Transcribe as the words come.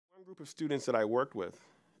group of students that I worked with,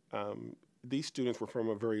 these students were from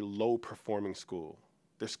a very low-performing school.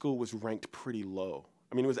 Their school was ranked pretty low.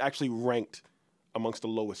 I mean, it was actually ranked amongst the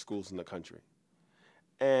lowest schools in the country.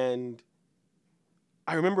 And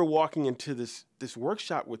I remember walking into this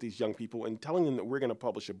workshop with these young people and telling them that we're going to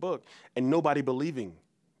publish a book, and nobody believing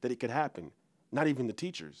that it could happen, not even the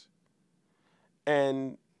teachers.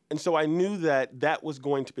 And so I knew that that was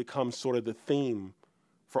going to become sort of the theme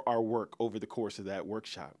for our work over the course of that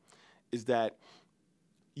workshop, is that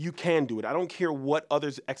you can do it. I don't care what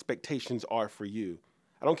others' expectations are for you.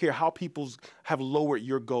 I don't care how people have lowered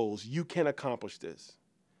your goals. You can accomplish this.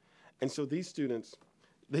 And so these students,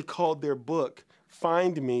 they called their book,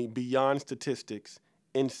 Find Me Beyond Statistics,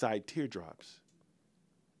 Inside Teardrops.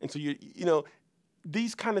 And so, you know,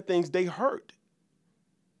 these kind of things, they hurt.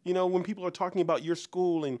 You know, when people are talking about your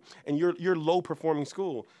school and your low-performing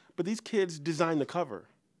school, but these kids designed the cover.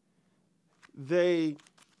 They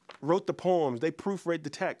wrote the poems, they proofread the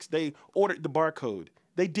text, they ordered the barcode.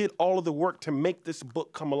 They did all of the work to make this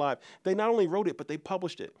book come alive. They not only wrote it, but they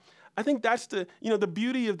published it. I think that's the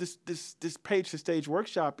beauty of this Page to Stage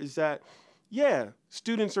workshop is that, yeah,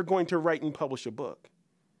 students are going to write and publish a book.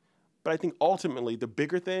 But I think ultimately the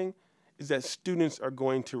bigger thing is that students are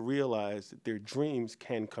going to realize that their dreams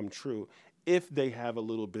can come true if they have a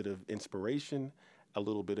little bit of inspiration, a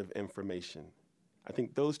little bit of information. I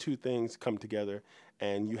think those two things come together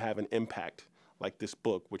and you have an impact like this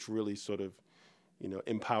book, which really sort of,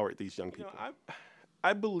 empowered these young people.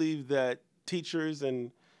 I believe that teachers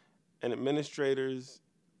and administrators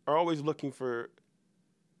are always looking for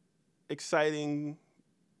exciting,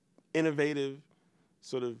 innovative,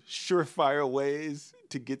 sort of surefire ways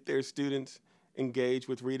to get their students engaged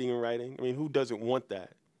with reading and writing. I mean, who doesn't want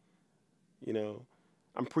that?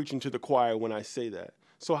 I'm preaching to the choir when I say that.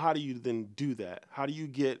 So how do you then do that? How do you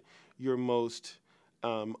get your most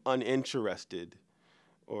uninterested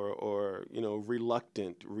or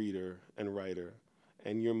reluctant reader and writer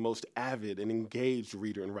and your most avid and engaged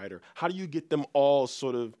reader and writer? How do you get them all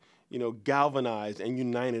sort of, galvanized and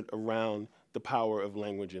united around the power of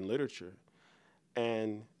language and literature?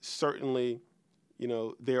 And certainly,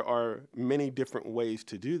 there are many different ways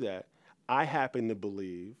to do that. I happen to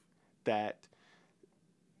believe that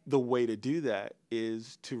the way to do that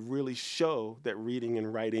is to really show that reading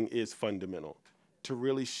and writing is fundamental, to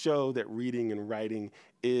really show that reading and writing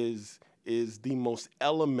is the most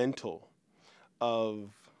elemental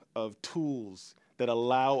of tools that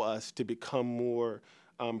allow us to become more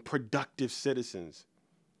productive citizens.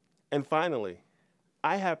 And finally,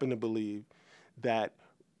 I happen to believe that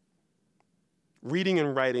reading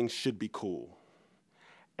and writing should be cool.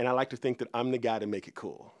 And I like to think that I'm the guy to make it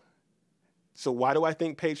cool. So why do I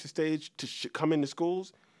think Page to Stage should come into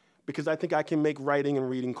schools? Because I think I can make writing and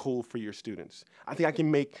reading cool for your students. I think I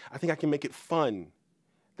can make it fun.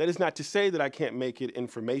 That is not to say that I can't make it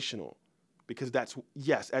informational, because that's,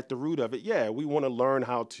 yes, at the root of it, yeah, we want to learn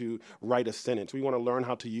how to write a sentence. We want to learn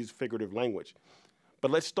how to use figurative language.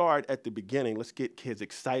 But let's start at the beginning. Let's get kids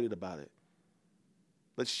excited about it.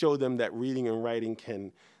 Let's show them that reading and writing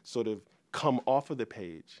can sort of come off of the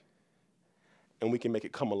page, and we can make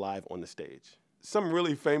it come alive on the stage. Some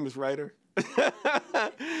really famous writer,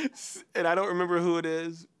 and I don't remember who it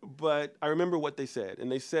is, but I remember what they said.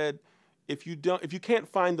 And they said, if you can't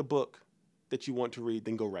find the book that you want to read,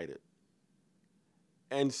 then go write it.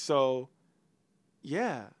 And so,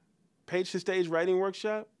 yeah, Page to Stage writing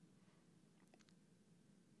workshop,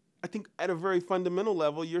 I think at a very fundamental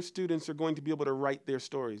level, your students are going to be able to write their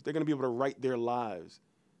stories. They're going to be able to write their lives.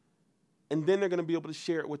 And then they're going to be able to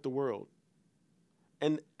share it with the world.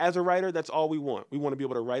 And as a writer, that's all we want. We want to be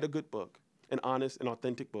able to write a good book, an honest and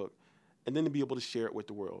authentic book, and then to be able to share it with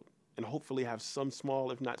the world and hopefully have some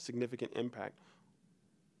small, if not significant, impact.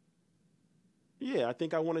 Yeah, I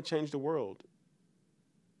think I want to change the world.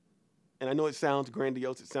 And I know it sounds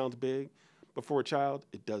grandiose, it sounds big, but for a child,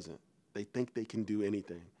 it doesn't. They think they can do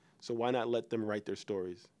anything. So why not let them write their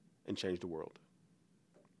stories and change the world?